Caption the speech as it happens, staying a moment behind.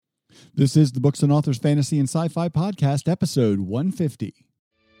This is the Books and Authors Fantasy and Sci-Fi Podcast, episode 150.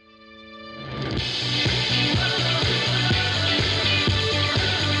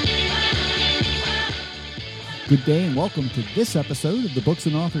 Good day and welcome to this episode of the Books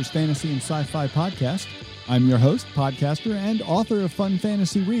and Authors Fantasy and Sci-Fi Podcast. I'm your host, podcaster, and author of Fun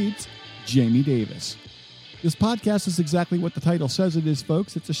Fantasy Reads, Jamie Davis. This podcast is exactly what the title says it is,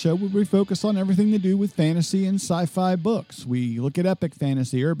 folks. It's a show where we focus on everything to do with fantasy and sci-fi books. We look at epic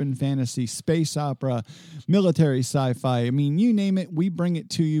fantasy, urban fantasy, space opera, military sci-fi. I mean, you name it, we bring it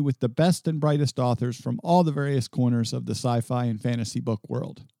to you with the best and brightest authors from all the various corners of the sci-fi and fantasy book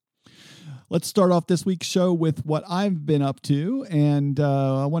world. Let's start off this week's show with what I've been up to, and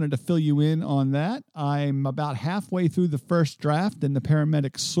I wanted to fill you in on that. I'm about halfway through the first draft in The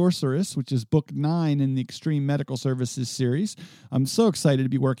Paramedic Sorceress, which is book 9 in the Extreme Medical Services series. I'm so excited to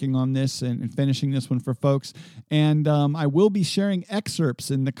be working on this and finishing this one for folks, and I will be sharing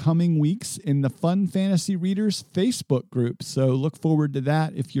excerpts in the coming weeks in the Fun Fantasy Readers Facebook group, so look forward to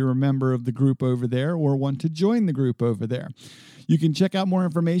that if you're a member of the group over there or want to join the group over there. You can check out more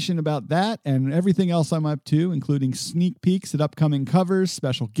information about that and everything else I'm up to, including sneak peeks at upcoming covers,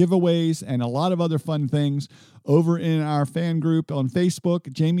 special giveaways, and a lot of other fun things over in our fan group on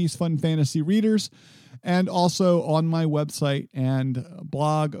Facebook, Jamie's Fun Fantasy Readers, and also on my website and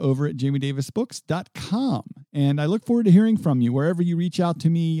blog over at jamiedavisbooks.com. And I look forward to hearing from you. Wherever you reach out to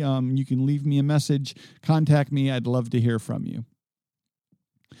me, you can leave me a message, contact me. I'd love to hear from you.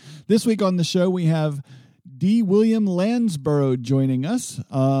 This week on the show, we have D. William Lansborough joining us,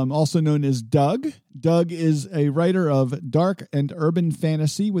 also known as Doug. Doug is a writer of dark and urban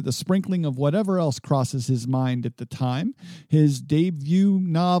fantasy with a sprinkling of whatever else crosses his mind at the time. His debut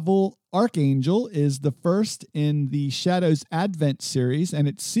novel, Archangel, is the first in the Shadows Advent series, and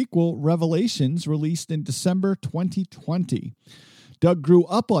its sequel, Revelations, released in December 2020. Doug grew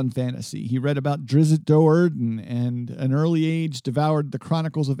up on fantasy. He read about Drizzt Do'Urden and at an early age devoured the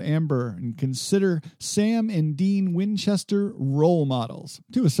Chronicles of Amber and consider Sam and Dean Winchester role models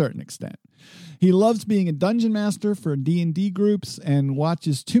to a certain extent. He loves being a dungeon master for D&D groups and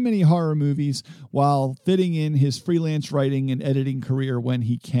watches too many horror movies while fitting in his freelance writing and editing career when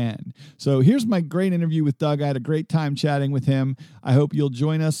he can. So here's my great interview with Doug. I had a great time chatting with him. I hope you'll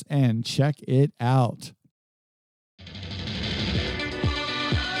join us and check it out.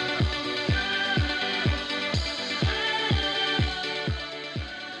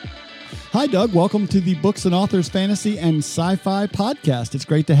 Hi, Doug. Welcome to the Books and Authors Fantasy and Sci-Fi Podcast. It's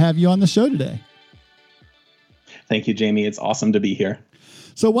great to have you on the show today. Thank you, Jamie. It's awesome to be here.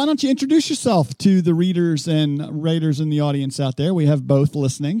 So why don't you introduce yourself to the readers and writers in the audience out there? We have both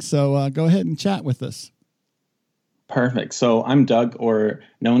listening, so go ahead and chat with us. Perfect. So I'm Doug, or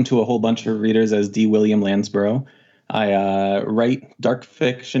known to a whole bunch of readers as D. William Lansborough. I write dark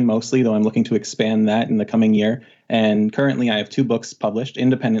fiction mostly, though I'm looking to expand that in the coming year. And currently I have 2 books published,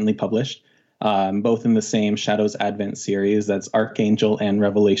 independently published, both in the same Shadows Advent series. That's Archangel and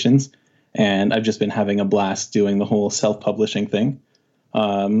Revelations. And I've just been having a blast doing the whole self-publishing thing.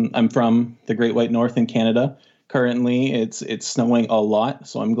 I'm from the Great White North in Canada. Currently it's snowing a lot,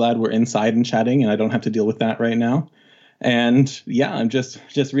 so I'm glad we're inside and chatting and I don't have to deal with that right now. And yeah, I'm just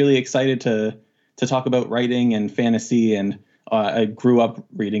really excited to talk about writing and fantasy, and I grew up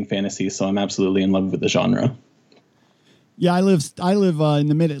reading fantasy, so I'm absolutely in love with the genre. Yeah, I live in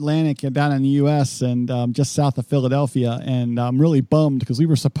the Mid-Atlantic down in the U.S. and just south of Philadelphia, and I'm really bummed because we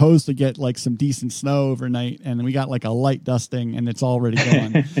were supposed to get like some decent snow overnight, and we got like a light dusting, and it's already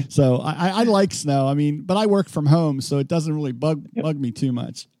gone. So I like snow. I mean, but I work from home, so it doesn't really bug me too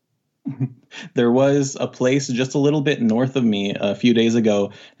much. There was a place just a little bit north of me a few days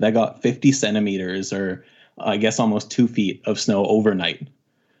ago that got 50 centimeters, or I guess almost 2 feet of snow overnight.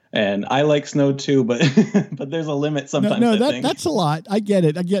 And I like snow too, but there's a limit sometimes. No, that's a lot. I get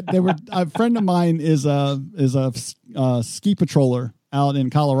it. There were a friend of mine is a ski patroller out in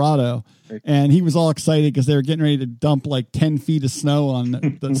Colorado, and he was all excited because they were getting ready to dump like 10 feet of snow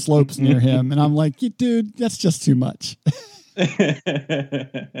on the slopes near him, and I'm like, dude, that's just too much.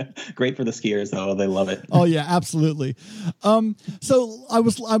 Great for the skiers, though. They love it. Oh yeah, absolutely. So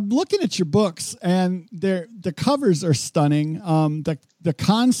I'm looking at your books, and the covers are stunning. The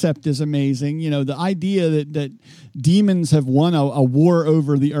concept is amazing. You know, the idea that demons have won a war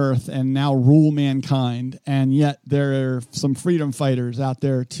over the earth and now rule mankind, and yet there are some freedom fighters out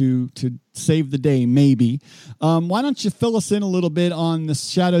there to save the day, maybe. Why don't you fill us in a little bit on the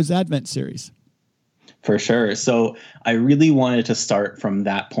Shadows Advent series? For sure. So I really wanted to start from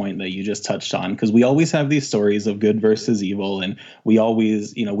that point that you just touched on, because we always have these stories of good versus evil, and we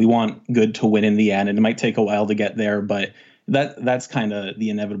always, we want good to win in the end, and it might take a while to get there, but that's kind of the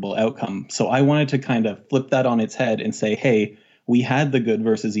inevitable outcome. So I wanted to kind of flip that on its head and say, hey, we had the good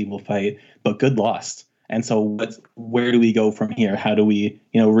versus evil fight, but good lost. And so where do we go from here? How do we,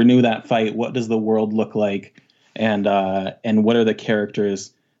 renew that fight? What does the world look like? And what are the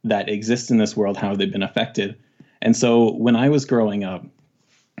characters that exist in this world? How have they been affected? And so when I was growing up,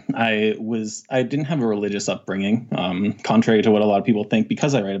 I didn't have a religious upbringing, contrary to what a lot of people think,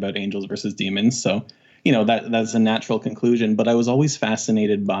 because I write about angels versus demons. So, that's a natural conclusion. But I was always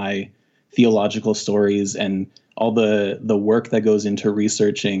fascinated by theological stories and all the work that goes into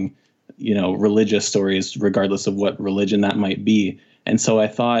researching, religious stories, regardless of what religion that might be. And so I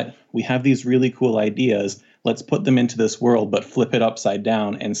thought, we have these really cool ideas. Let's put them into this world, but flip it upside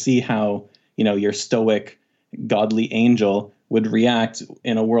down and see how, your stoic, godly angel would react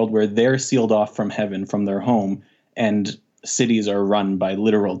in a world where they're sealed off from heaven, from their home, and cities are run by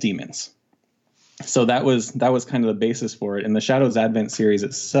literal demons. So that was kind of the basis for it. And the Shadows Advent series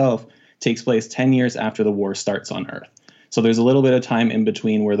itself takes place 10 years after the war starts on Earth. So there's a little bit of time in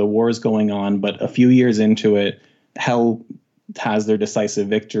between where the war is going on, but a few years into it, hell has their decisive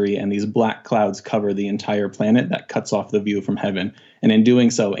victory, and these black clouds cover the entire planet that cuts off the view from heaven. And in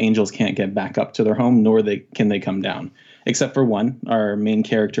doing so, angels can't get back up to their home, nor can they come down. Except for one, our main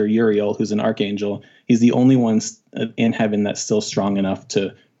character, Uriel, who's an archangel. He's the only one in heaven that's still strong enough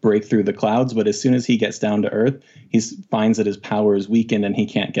to break through the clouds. But as soon as he gets down to Earth, he finds that his power is weakened and he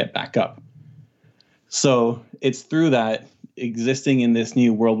can't get back up. So it's through that, existing in this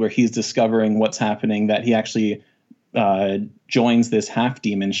new world where he's discovering what's happening, that he actually joins this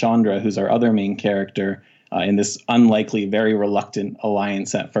half-demon, Chandra, who's our other main character, in this unlikely, very reluctant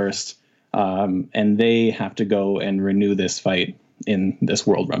alliance at first. And they have to go and renew this fight in this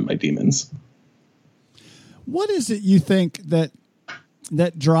world run by demons. What is it you think that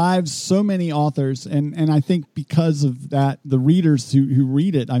drives so many authors, and I think because of that, the readers who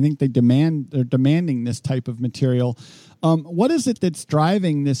read it, I think they're demanding this type of material. What is it that's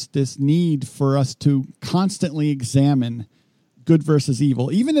driving this need for us to constantly examine good versus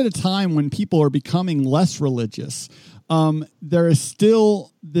evil, even at a time when people are becoming less religious? There is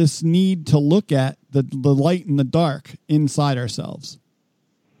still this need to look at the light and the dark inside ourselves.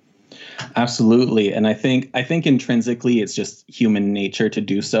 Absolutely. And I think intrinsically it's just human nature to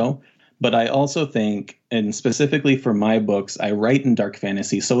do so. But I also think, and specifically for my books, I write in dark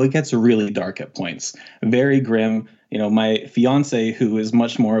fantasy, so it gets really dark at points. Very grim. My fiance, who is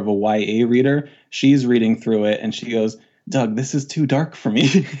much more of a YA reader, she's reading through it and she goes, Doug, this is too dark for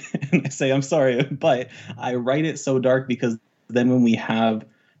me. And I say, I'm sorry, but I write it so dark because then when we have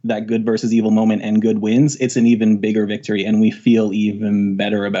that good versus evil moment and good wins, it's an even bigger victory and we feel even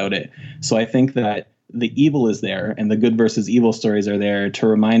better about it. So I think that the evil is there and the good versus evil stories are there to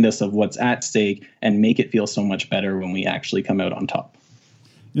remind us of what's at stake and make it feel so much better when we actually come out on top.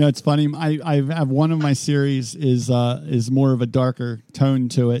 It's funny. I have one of my series is more of a darker tone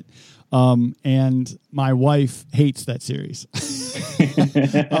to it. And my wife hates that series.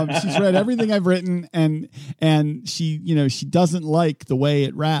 She's read everything I've written and she doesn't like the way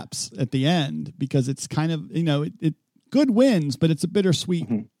it wraps at the end because it's kind of, it good wins, but it's a bittersweet,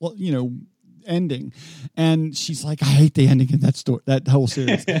 ending. And she's like, I hate the ending in that whole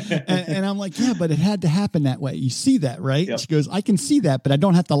series. and I'm like, yeah, but it had to happen that way. You see that, right? Yep. She goes, I can see that, but I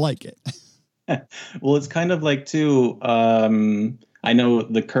don't have to like it. Well, it's kind of like too, I know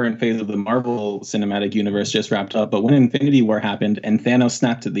the current phase of the Marvel Cinematic Universe just wrapped up, but when Infinity War happened and Thanos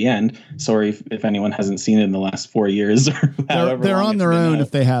snapped at the end, sorry if anyone hasn't seen it in the last 4 years or however they're on their own out. If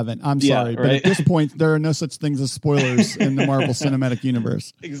they haven't. I'm sorry, right? But at this point, there are no such things as spoilers in the Marvel Cinematic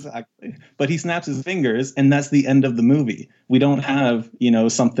Universe. Exactly. But he snaps his fingers, and that's the end of the movie. We don't have,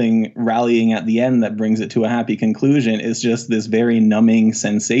 something rallying at the end that brings it to a happy conclusion. It's just this very numbing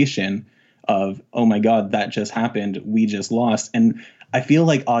sensation of, oh my God, that just happened. We just lost. And I feel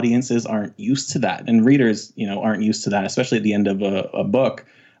like audiences aren't used to that. And readers, aren't used to that, especially at the end of a book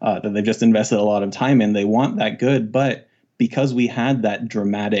that they've just invested a lot of time in. They want that good. But because we had that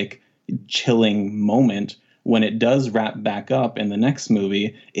dramatic, chilling moment, when it does wrap back up in the next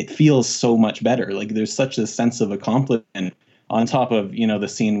movie, it feels so much better. Like there's such a sense of accomplishment on top of, the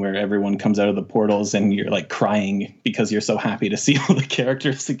scene where everyone comes out of the portals and you're like crying because you're so happy to see all the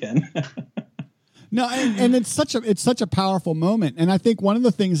characters again. No, and it's such a powerful moment. And I think one of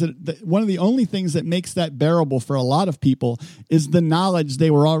the only things that makes that bearable for a lot of people is the knowledge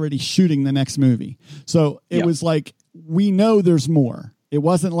they were already shooting the next movie. So it was like, we know there's more. It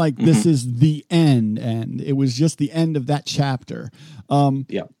wasn't like this is the end. It was just the end of that chapter.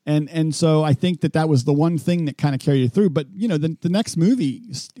 And so I think that was the one thing that kind of carried it through. But, you know, the next movie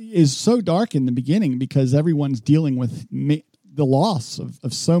is so dark in the beginning because everyone's dealing with the loss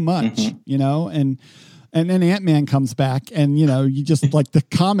of so much, you know, and then Ant-Man comes back and, you know, you just like the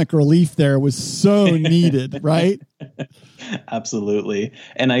comic relief there was so needed, right? Absolutely.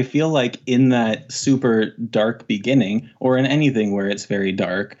 And I feel like in that super dark beginning, or in anything where it's very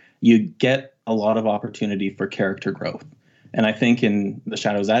dark, you get a lot of opportunity for character growth. And I think in the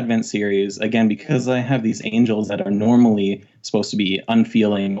Shadows Advent series, again, because I have these angels that are normally supposed to be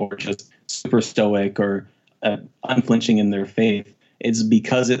unfeeling or just super stoic or unflinching in their faith, it's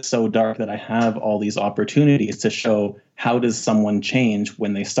because it's so dark that I have all these opportunities to show how does someone change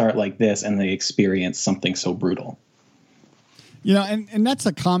when they start like this and they experience something so brutal. You know, and that's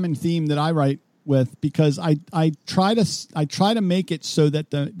a common theme that I write with, because I try to make it so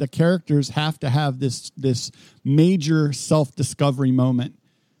that the characters have to have this major self-discovery moment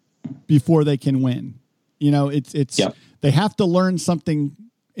before they can win. You know, it's they have to learn something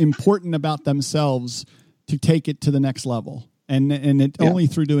important about themselves to take it to the next level. And only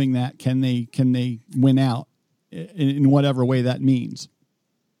through doing that can they win out in whatever way that means.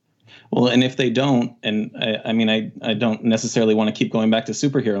 Well, and if they don't, and I don't necessarily want to keep going back to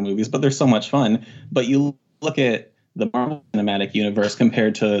superhero movies, but they're so much fun. But you look at the Marvel Cinematic Universe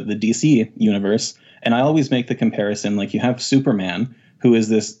compared to the DC Universe, and I always make the comparison, like you have Superman, who is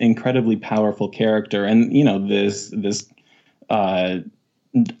this incredibly powerful character, and you know this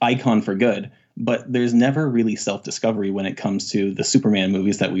icon for good. But there's never really self-discovery when it comes to the Superman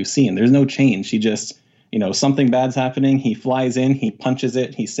movies that we've seen. There's no change. He just, you know, something bad's happening. He flies in, he punches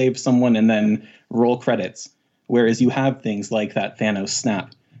it, he saves someone, and then roll credits. Whereas you have things like that Thanos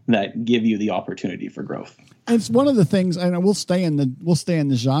snap that give you the opportunity for growth. And it's one of the things, and we'll stay in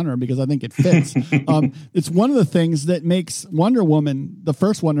the genre because I think it fits. It's one of the things that makes Wonder Woman, the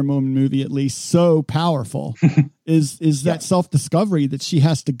first Wonder Woman movie at least, so powerful is that self-discovery that she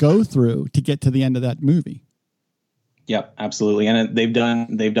has to go through to get to the end of that movie. Yeah, absolutely. And they've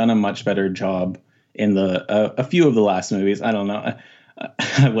done a much better job in a few of the last movies. I don't know.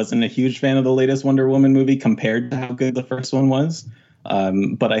 I wasn't a huge fan of the latest Wonder Woman movie compared to how good the first one was.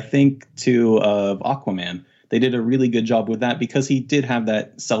 But I think of Aquaman, they did a really good job with that because he did have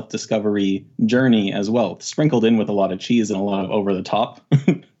that self-discovery journey as well, sprinkled in with a lot of cheese and a lot of over-the-top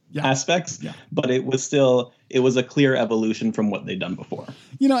aspects. Yeah. But it was a clear evolution from what they'd done before.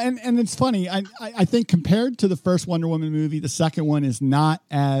 You know, and it's funny. I think compared to the first Wonder Woman movie, the second one is not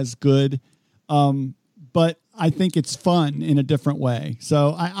as good. But I think it's fun in a different way.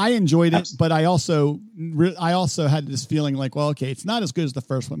 So I enjoyed it, but I also had this feeling like, well, okay, it's not as good as the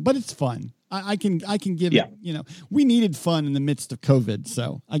first one, but it's fun. I can give it, you know, we needed fun in the midst of COVID,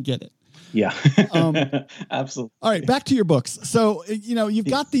 so I get it. Yeah, absolutely. All right, back to your books. So, you know, you've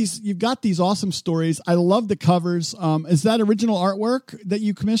got these awesome stories. I love the covers. Is that original artwork that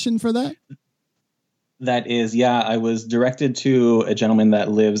you commissioned for that? That is, yeah. I was directed to a gentleman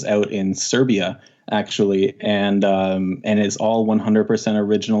that lives out in Serbia, actually, and it's all 100%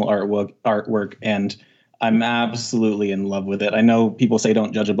 original artwork, and I'm absolutely in love with it. I know people say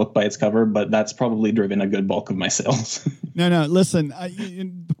don't judge a book by its cover, but that's probably driven a good bulk of my sales. No, listen,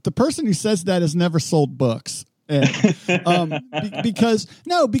 the person who says that has never sold books, because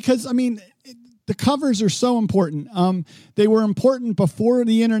I mean, the covers are so important. They were important before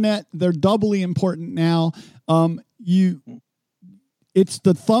the internet. They're doubly important now. It's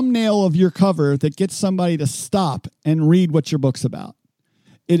the thumbnail of your cover that gets somebody to stop and read what your book's about.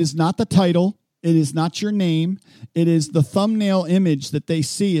 It is not the title. It is not your name. It is the thumbnail image that they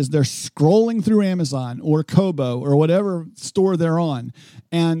see as they're scrolling through Amazon or Kobo or whatever store they're on.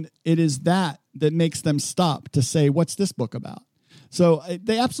 And it is that makes them stop to say, what's this book about? So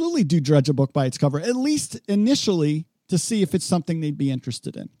they absolutely do judge a book by its cover, at least initially, to see if it's something they'd be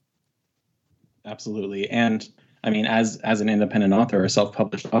interested in. Absolutely. And I mean, as an independent author or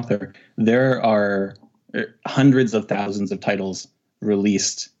self-published author, there are hundreds of thousands of titles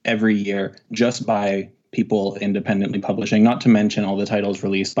released every year just by people independently publishing, not to mention all the titles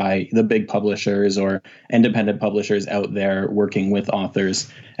released by the big publishers or independent publishers out there working with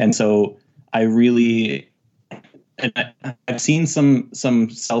authors. And so I've seen some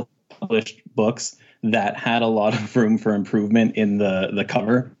self-published books that had a lot of room for improvement in the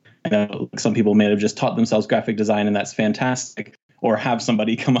cover. I know some people may have just taught themselves graphic design, and that's fantastic, or have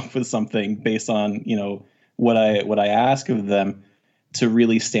somebody come up with something based on, you know, what I ask of them to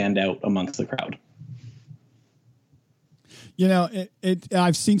really stand out amongst the crowd.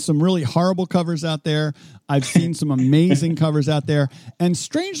 I've seen some really horrible covers out there. I've seen some amazing covers out there. And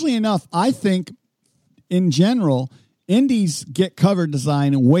strangely enough, I think in general, indies get cover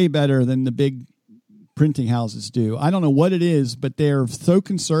design way better than the big printing houses do. I don't know what it is, but they're so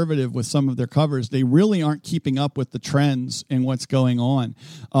conservative with some of their covers. They really aren't keeping up with the trends and what's going on.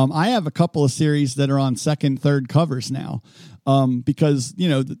 I have a couple of series that are on second, third covers now because,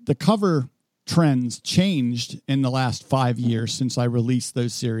 the cover trends changed in the last 5 years since I released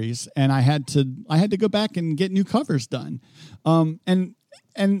those series, and I had to go back and get new covers done.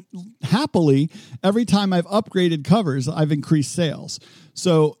 And happily, every time I've upgraded covers, I've increased sales.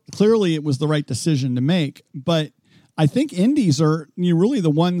 So clearly it was the right decision to make. But I think indies are really the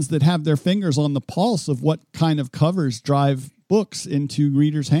ones that have their fingers on the pulse of what kind of covers drive books into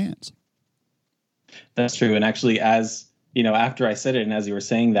readers' hands. That's true. And actually, as after I said it, and as you were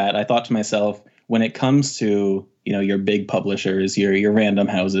saying that, I thought to myself, when it comes to, your big publishers, your Random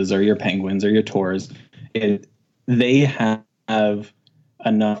Houses or your Penguins or your Tors, they have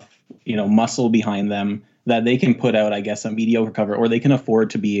enough, muscle behind them that they can put out, I guess, a mediocre cover, or they can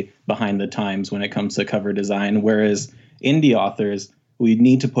afford to be behind the times when it comes to cover design. Whereas indie authors, we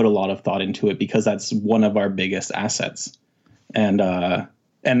need to put a lot of thought into it because that's one of our biggest assets. And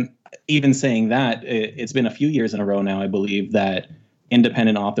even saying that, it's been a few years in a row now, I believe, that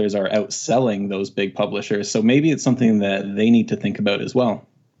independent authors are outselling those big publishers. So maybe it's something that they need to think about as well.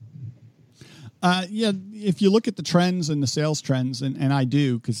 If you look at the trends and the sales trends, and I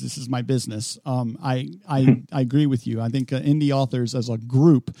do, because this is my business, I agree with you. I think indie authors as a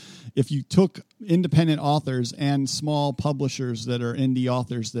group, if you took independent authors and small publishers that are indie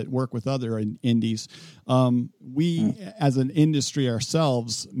authors that work with other indies, we as an industry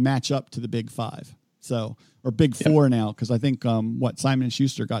ourselves match up to the big five. So, or big four now, because I think Simon &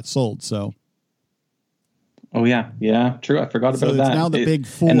 Schuster got sold. So. Oh yeah, true. I forgot about that. It's now the big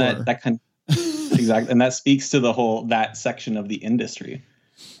four. And that kind. Exactly. And that speaks to that section of the industry,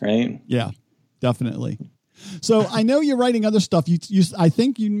 right? Yeah, definitely. So I know you're writing other stuff. I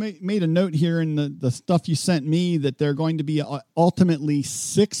think you made a note here in the stuff you sent me that there are going to be ultimately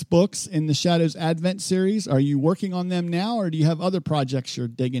 6 books in the Shadows Advent series. Are you working on them now, or do you have other projects you're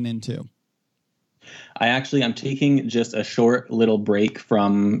digging into? I'm taking just a short little break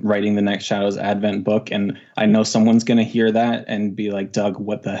from writing the next Shadows Advent book. And I know someone's going to hear that and be like, Doug,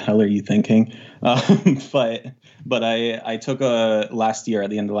 what the hell are you thinking? But I took at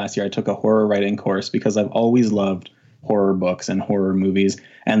the end of last year, I took a horror writing course because I've always loved horror books and horror movies.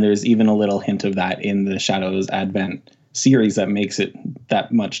 And there's even a little hint of that in the Shadows Advent series that makes it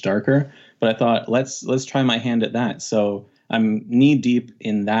that much darker. But I thought, let's try my hand at that. So I'm knee deep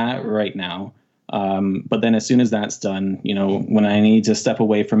in that right now. But then as soon as that's done, when I need to step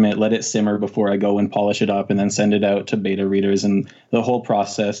away from it, let it simmer before I go and polish it up and then send it out to beta readers and the whole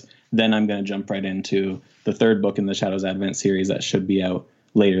process, then I'm going to jump right into the 3rd book in the Shadows Advent series that should be out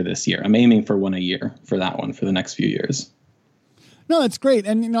later this year. I'm aiming for one a year for that one for the next few years. No, that's great.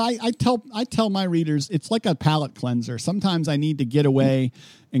 And, I tell my readers, it's like a palate cleanser. Sometimes I need to get away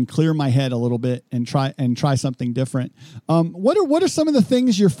and clear my head a little bit and try something different. What are some of the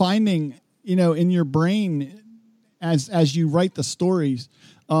things you're finding in your brain as you write the stories,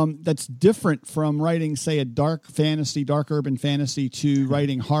 that's different from writing, say, a dark urban fantasy to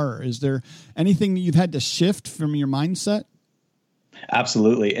writing horror? Is there anything that you've had to shift from your mindset?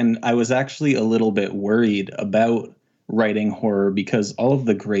 Absolutely. And I was actually a little bit worried about writing horror because all of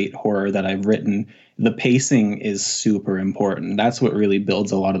the great horror that I've written, the pacing is super important. That's what really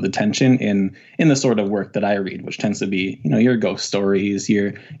builds a lot of the tension in the sort of work that I read, which tends to be, your ghost stories,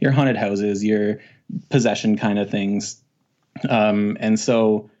 your haunted houses, your possession kind of things. And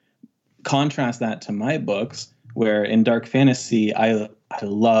so contrast that to my books, where in dark fantasy, I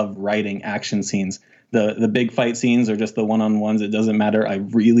love writing action scenes. The big fight scenes are just the one-on-ones. It doesn't matter. I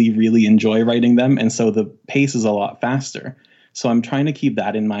really, really enjoy writing them. And so the pace is a lot faster. So I'm trying to keep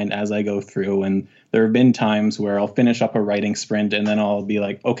that in mind as I go through. And there have been times where I'll finish up a writing sprint and then I'll be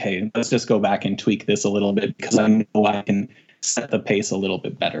like, okay, let's just go back and tweak this a little bit because I know I can set the pace a little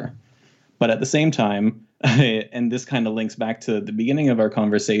bit better. But at the same time, and this kind of links back to the beginning of our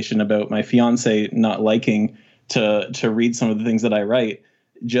conversation about my fiance not liking to read some of the things that I write,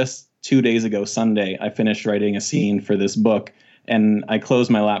 just 2 days ago, Sunday, I finished writing a scene for this book, and I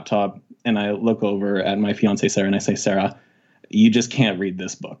close my laptop and I look over at my fiance, Sarah, and I say, Sarah, you just can't read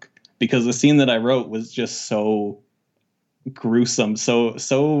this book, because the scene that I wrote was just so gruesome,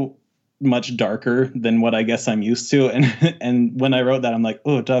 so much darker than what I guess I'm used to. And when I wrote that, I'm like,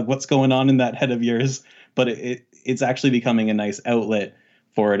 oh, Doug, what's going on in that head of yours? But it's actually becoming a nice outlet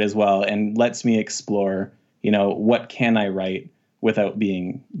for it as well, and lets me explore what can I write without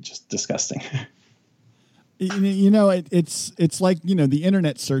being just disgusting? It's like, the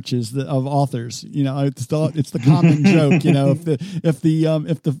internet searches of authors, it's the common joke,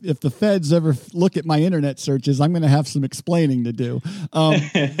 if the feds ever look at my internet searches, I'm going to have some explaining to do.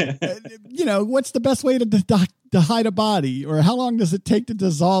 What's the best way to hide a body, or how long does it take to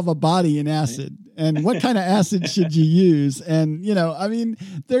dissolve a body in acid, and what kind of acid should you use? And,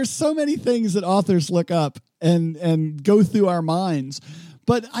 there's so many things that authors look up and go through our minds,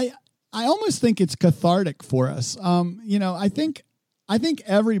 but I almost think it's cathartic for us. I think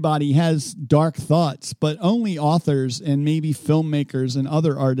everybody has dark thoughts, but only authors and maybe filmmakers and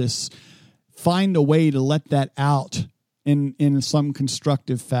other artists find a way to let that out in some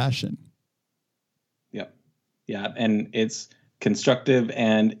constructive fashion. Yeah. And it's constructive,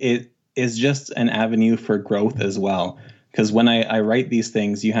 and it is just an avenue for growth as well. Because when I write these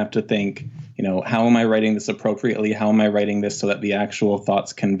things, you have to think, how am I writing this appropriately? How am I writing this so that the actual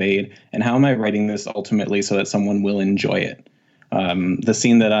thought's conveyed? And how am I writing this ultimately so that someone will enjoy it? The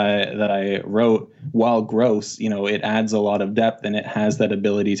scene that I wrote, while gross, it adds a lot of depth, and it has that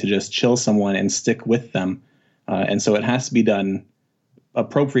ability to just chill someone and stick with them. And so it has to be done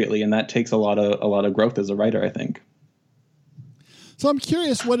appropriately, and that takes a lot of growth as a writer, I think. So I'm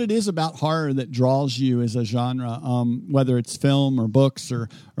curious what it is about horror that draws you as a genre, whether it's film or books or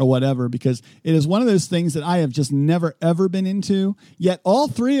whatever, because it is one of those things that I have just never, ever been into. Yet all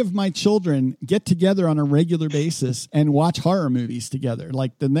three of my children get together on a regular basis and watch horror movies together.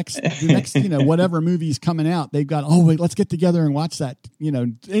 Like the next whatever movie's coming out, they've got, oh, wait, let's get together and watch that,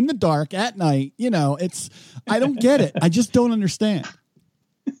 in the dark at night. I don't get it. I just don't understand.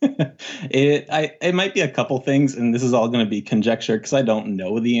 It might be a couple things, and this is all going to be conjecture because I don't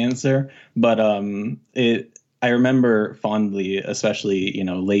know the answer. But I remember fondly, especially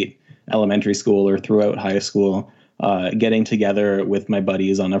late elementary school or throughout high school, getting together with my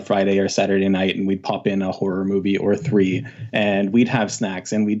buddies on a Friday or Saturday night, and we'd pop in a horror movie or three, and we'd have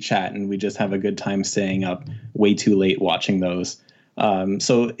snacks and we'd chat and we'd just have a good time staying up way too late watching those.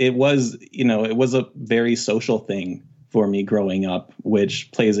 So it was a very social thing for me growing up,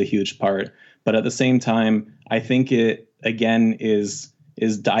 which plays a huge part. But at the same time, I think it again is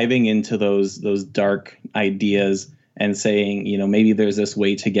diving into those dark ideas and saying, maybe there's this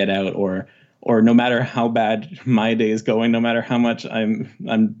way to get out, or no matter how bad my day is going, no matter how much I'm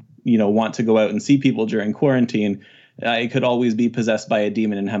want to go out and see people during quarantine, I could always be possessed by a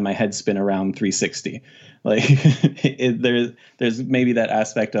demon and have my head spin around 360. Like there's maybe that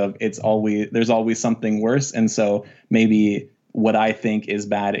aspect of there's always something worse. And so maybe what I think is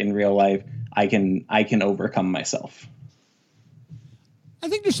bad in real life, I can overcome myself. I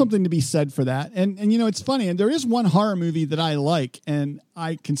think there's something to be said for that. And it's funny. And there is one horror movie that I like, and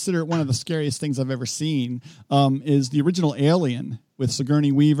I consider it one of the scariest things I've ever seen, is the original Alien with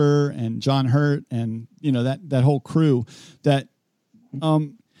Sigourney Weaver and John Hurt and, that whole crew that,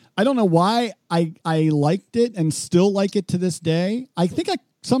 I don't know why I liked it and still like it to this day. I think I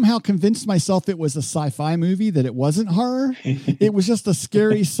somehow convinced myself it was a sci-fi movie, that it wasn't horror. It was just a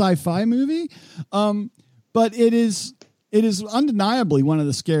scary sci-fi movie. But it is undeniably one of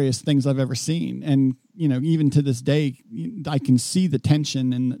the scariest things I've ever seen. And, even to this day, I can see the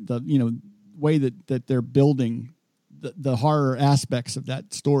tension and the, way that they're building the horror aspects of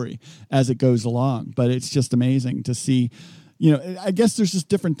that story as it goes along. But it's just amazing to see. I guess there's just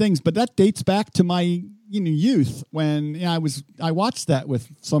different things, but that dates back to my, youth when I watched that with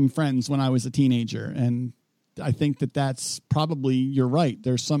some friends when I was a teenager. And I think that's probably, you're right.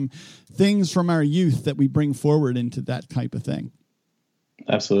 There's some things from our youth that we bring forward into that type of thing.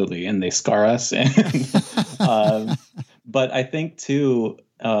 Absolutely. And they scar us. And, but I think too,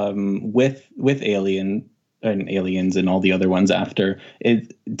 with Alien and Aliens and all the other ones after,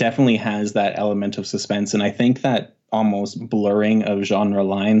 it definitely has that element of suspense. And I think that almost blurring of genre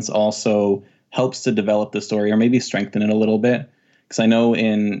lines also helps to develop the story, or maybe strengthen it a little bit. Because I know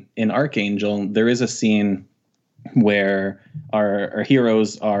in Archangel, there is a scene where our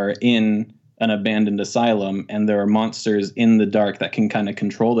heroes are in an abandoned asylum, and there are monsters in the dark that can kind of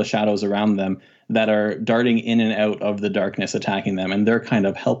control the shadows around them that are darting in and out of the darkness, attacking them, and they're kind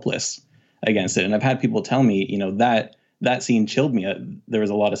of helpless against it. And I've had people tell me, that scene chilled me. There was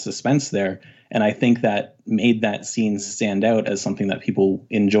a lot of suspense there. And I think that made that scene stand out as something that people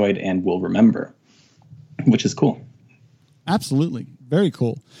enjoyed and will remember, which is cool. Absolutely. Very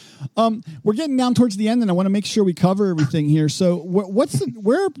cool. We're getting down towards the end, and I want to make sure we cover everything here. So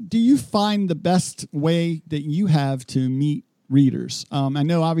where do you find the best way that you have to meet readers? I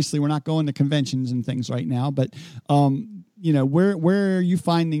know obviously we're not going to conventions and things right now, but where are you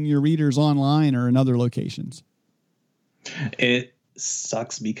finding your readers online or in other locations? It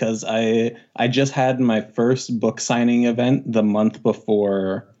sucks because I just had my first book signing event the month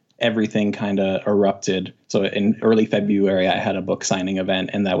before everything kind of erupted. So in early February, I had a book signing event,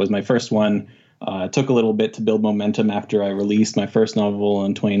 and that was my first one. It took a little bit to build momentum after I released my first novel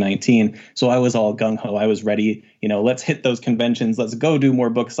in 2019. So I was all gung-ho. I was ready, let's hit those conventions. Let's go do more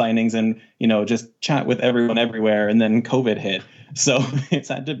book signings and, just chat with everyone everywhere. And then COVID hit. So it's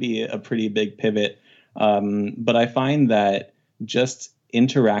had to be a pretty big pivot. But I find that just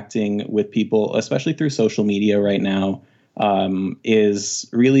interacting with people, especially through social media right now, is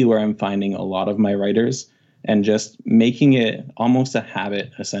really where I'm finding a lot of my writers, and just making it almost a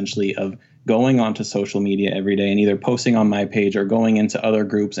habit, essentially, of going onto social media every day and either posting on my page or going into other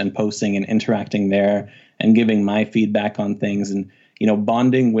groups and posting and interacting there and giving my feedback on things, and,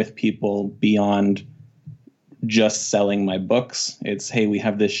 bonding with people beyond just selling my books. It's, hey, we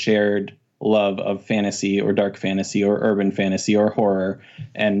have this shared love of fantasy or dark fantasy or urban fantasy or horror,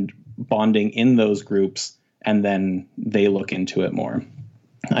 and bonding in those groups, and then they look into it more.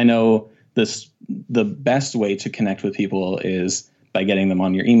 I know the best way to connect with people is by getting them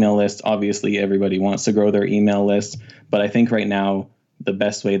on your email list. Obviously, everybody wants to grow their email list, but I think right now the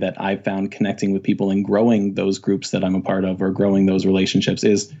best way that I've found connecting with people and growing those groups that I'm a part of, or growing those relationships,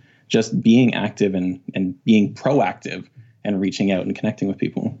 is just being active and being proactive and reaching out and connecting with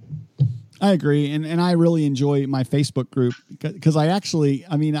people. I agree. And I really enjoy my Facebook group because I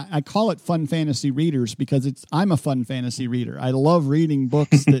call it Fun Fantasy Readers because I'm a fun fantasy reader. I love reading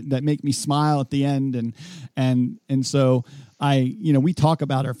books that make me smile at the end. And so we talk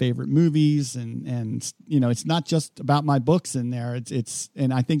about our favorite movies and it's not just about my books in there.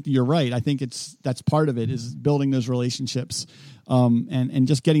 And I think you're right. I think that's part of it, is building those relationships. And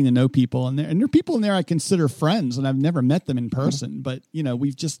just getting to know people, and there are people in there I consider friends, and I've never met them in person, but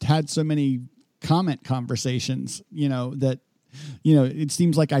we've just had so many comment conversations, that it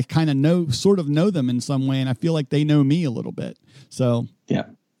seems like I kind of sort of know them in some way, and I feel like they know me a little bit. So yeah,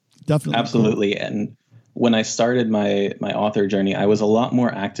 definitely, absolutely. Cool. And when I started my author journey, I was a lot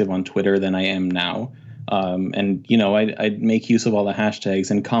more active on Twitter than I am now. I'd make use of all the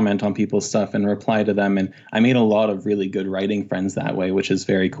hashtags and comment on people's stuff and reply to them. And I made a lot of really good writing friends that way, which is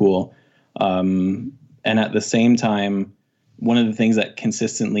very cool. And at the same time, one of the things that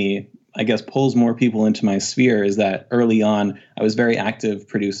consistently, I guess, pulls more people into my sphere is that early on, I was very active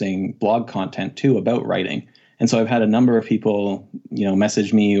producing blog content too about writing. And so I've had a number of people,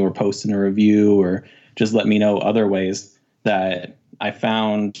 message me or post in a review or just let me know other ways that I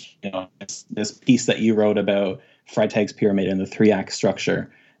found, this piece that you wrote about Freytag's Pyramid and the 3-act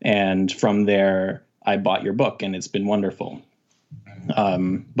structure. And from there, I bought your book, and it's been wonderful.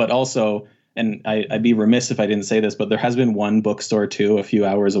 But also, and I'd be remiss if I didn't say this, but there has been one bookstore too, a few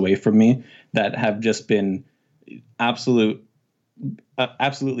hours away from me, that have just been absolutely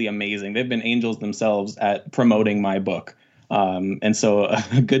amazing. They've been angels themselves at promoting my book. And so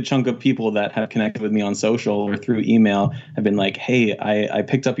a good chunk of people that have connected with me on social or through email have been like, hey, I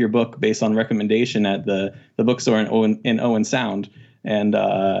picked up your book based on recommendation at the bookstore in Owen Sound. And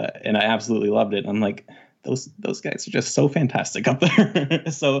I absolutely loved it. I'm like, those guys are just so fantastic up there.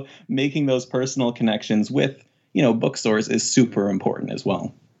 So making those personal connections with, bookstores is super important as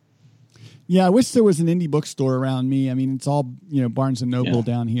well. Yeah, I wish there was an indie bookstore around me. I mean, it's all, Barnes and Noble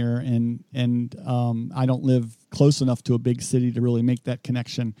down here, and I don't live close enough to a big city to really make that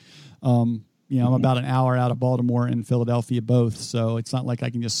connection. I'm about an hour out of Baltimore and Philadelphia both, so it's not like I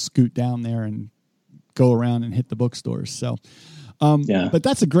can just scoot down there and go around and hit the bookstores. So, but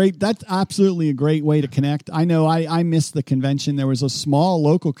that's absolutely a great way to connect. I know I missed the convention. There was a small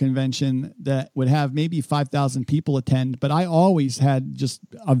local convention that would have maybe 5,000 people attend, but I always had just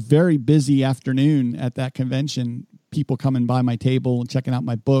a very busy afternoon at that convention, people coming by my table and checking out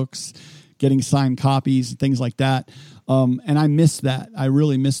my books, getting signed copies and things like that. And I missed that. I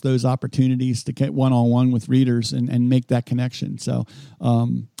really missed those opportunities to get one-on-one with readers and make that connection. So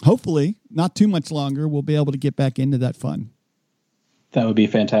hopefully not too much longer, we'll be able to get back into that fun. That would be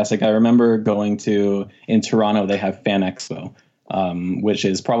fantastic. I remember going in Toronto, they have Fan Expo, which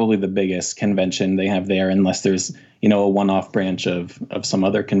is probably the biggest convention they have there, unless there's, a one-off branch of some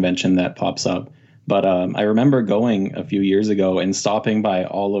other convention that pops up. But I remember going a few years ago and stopping by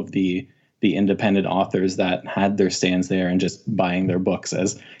all of the independent authors that had their stands there and just buying their books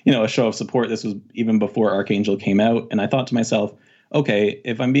as, a show of support. This was even before Archangel came out. And I thought to myself, okay,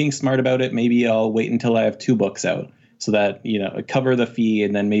 if I'm being smart about it, maybe I'll wait until I have 2 books out, so that, cover the fee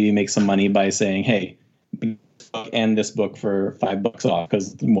and then maybe make some money by saying, hey, book and this book for $5 off,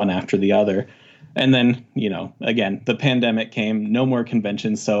 because one after the other. And then, again, the pandemic came, no more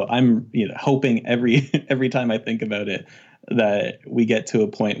conventions. So I'm hoping every time I think about it that we get to a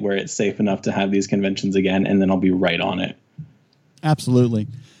point where it's safe enough to have these conventions again, and then I'll be right on it. Absolutely.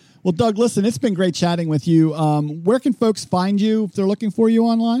 Well, Doug, listen, it's been great chatting with you. Where can folks find you if they're looking for you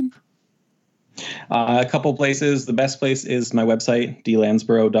online? A couple places. The best place is my website,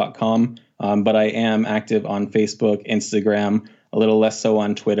 dlansborough.com. But I am active on Facebook, Instagram, a little less so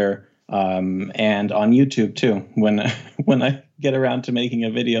on Twitter, and on YouTube too, when I get around to making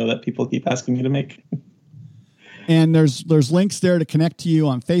a video that people keep asking me to make. And there's links there to connect to you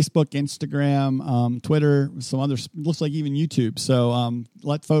on Facebook, Instagram, Twitter, some others, looks like even YouTube. So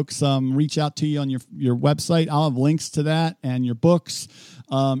let folks reach out to you on your website. I'll have links to that and your books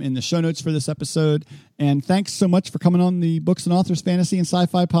in the show notes for this episode. And thanks so much for coming on the Books and Authors Fantasy and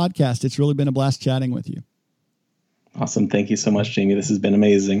Sci-Fi podcast. It's really been a blast chatting with you. Awesome. Thank you so much, Jamie. This has been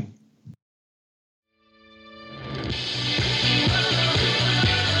amazing.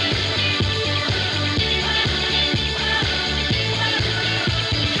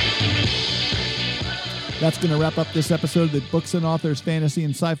 That's going to wrap up this episode of the Books and Authors Fantasy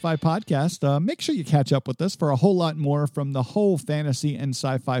and Sci-Fi podcast. Make sure you catch up with us for a whole lot more from the whole fantasy and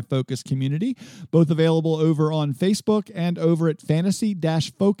sci-fi focus community, both available over on Facebook and over at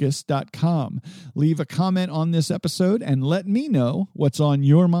fantasy-focus.com. Leave a comment on this episode and let me know what's on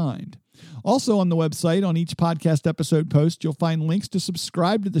your mind. Also on the website, on each podcast episode post, you'll find links to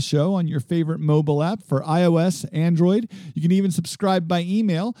subscribe to the show on your favorite mobile app for iOS, Android. You can even subscribe by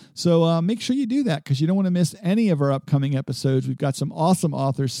email. So make sure you do that because you don't want to miss any of our upcoming episodes. We've got some awesome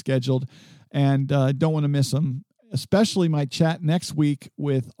authors scheduled and don't want to miss them. Especially my chat next week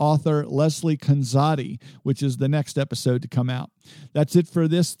with author Leslie Konzati, which is the next episode to come out. That's it for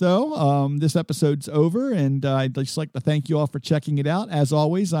this, though. This episode's over, and I'd just like to thank you all for checking it out. As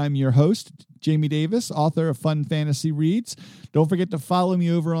always, I'm your host, Jamie Davis, author of Fun Fantasy Reads. Don't forget to follow me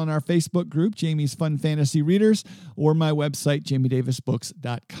over on our Facebook group, Jamie's Fun Fantasy Readers, or my website,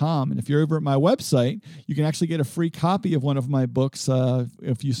 jamiedavisbooks.com. And if you're over at my website, you can actually get a free copy of one of my books.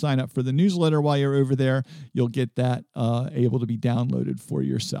 If you sign up for the newsletter while you're over there, you'll get that able to be downloaded for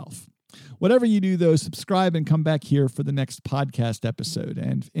yourself. Whatever you do, though, subscribe and come back here for the next podcast episode.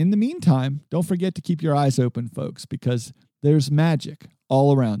 And in the meantime, don't forget to keep your eyes open, folks, because there's magic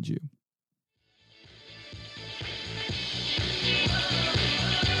all around you.